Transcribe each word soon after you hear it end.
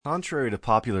Contrary to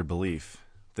popular belief,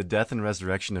 the death and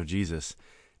resurrection of Jesus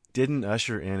didn't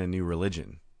usher in a new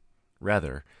religion.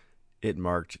 Rather, it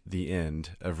marked the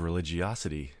end of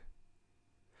religiosity.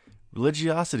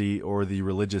 Religiosity, or the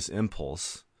religious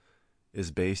impulse,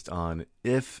 is based on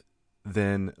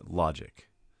if-then logic.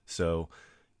 So,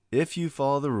 if you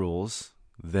follow the rules,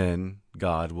 then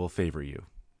God will favor you.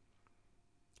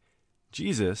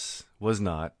 Jesus was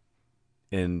not,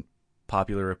 in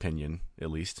popular opinion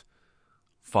at least,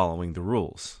 following the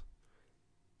rules.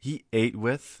 He ate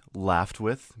with, laughed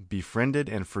with, befriended,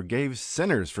 and forgave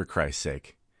sinners for Christ's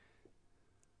sake.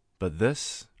 But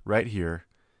this, right here,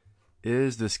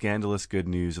 is the scandalous good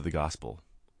news of the gospel.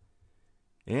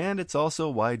 And it's also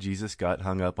why Jesus got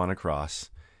hung up on a cross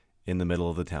in the middle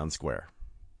of the town square.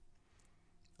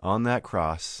 On that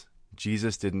cross,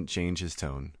 Jesus didn't change his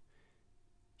tone.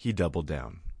 He doubled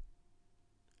down.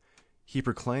 He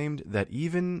proclaimed that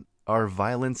even our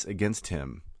violence against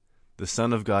him, the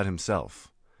Son of God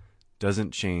himself,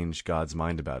 doesn't change God's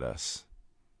mind about us.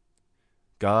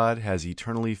 God has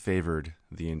eternally favored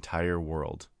the entire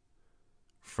world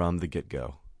from the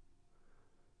get-go.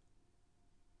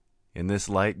 In this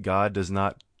light, God does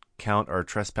not count our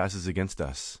trespasses against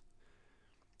us.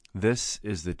 This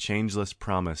is the changeless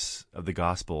promise of the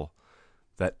gospel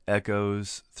that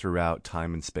echoes throughout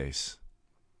time and space,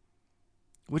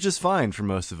 which is fine for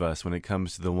most of us when it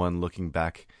comes to the one looking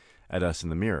back at us in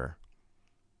the mirror.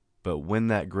 But when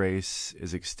that grace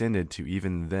is extended to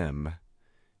even them,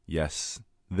 yes,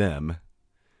 them,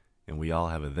 and we all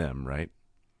have a them, right?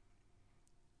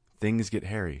 Things get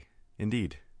hairy,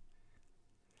 indeed.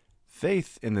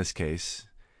 Faith, in this case,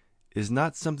 is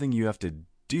not something you have to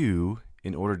do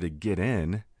in order to get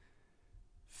in.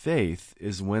 Faith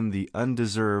is when the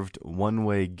undeserved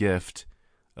one-way gift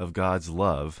of God's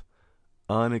love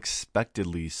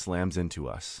unexpectedly slams into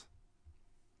us.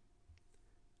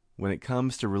 When it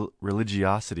comes to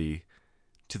religiosity,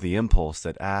 to the impulse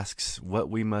that asks what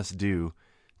we must do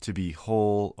to be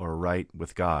whole or right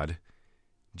with God,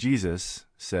 Jesus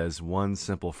says one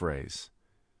simple phrase: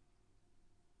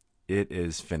 "It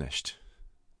is finished."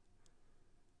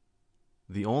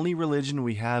 The only religion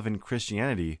we have in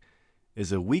Christianity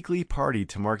is a weekly party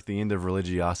to mark the end of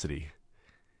religiosity.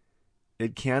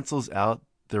 It cancels out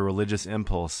the religious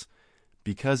impulse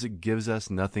because it gives us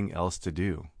nothing else to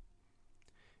do.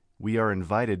 We are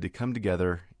invited to come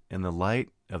together in the light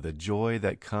of the joy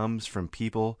that comes from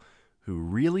people who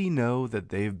really know that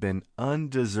they've been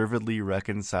undeservedly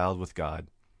reconciled with God,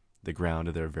 the ground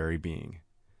of their very being.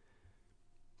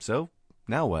 So,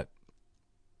 now what?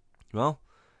 Well,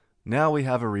 now we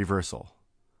have a reversal.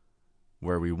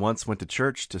 Where we once went to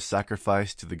church to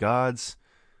sacrifice to the gods,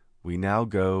 we now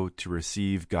go to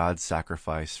receive God's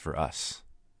sacrifice for us.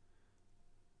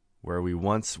 Where we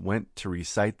once went to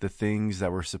recite the things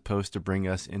that were supposed to bring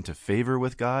us into favor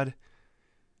with God,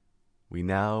 we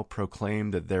now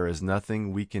proclaim that there is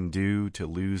nothing we can do to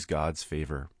lose God's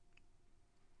favor.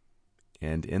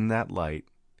 And in that light,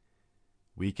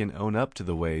 we can own up to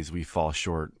the ways we fall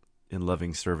short in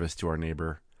loving service to our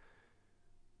neighbor.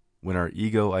 When our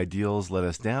ego ideals let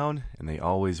us down, and they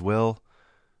always will,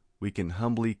 we can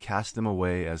humbly cast them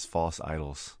away as false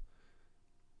idols.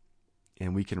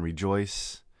 And we can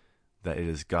rejoice that it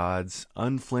is God's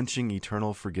unflinching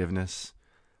eternal forgiveness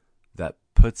that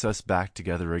puts us back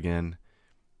together again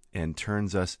and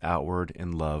turns us outward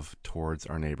in love towards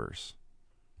our neighbors.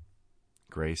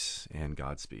 Grace and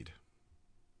Godspeed.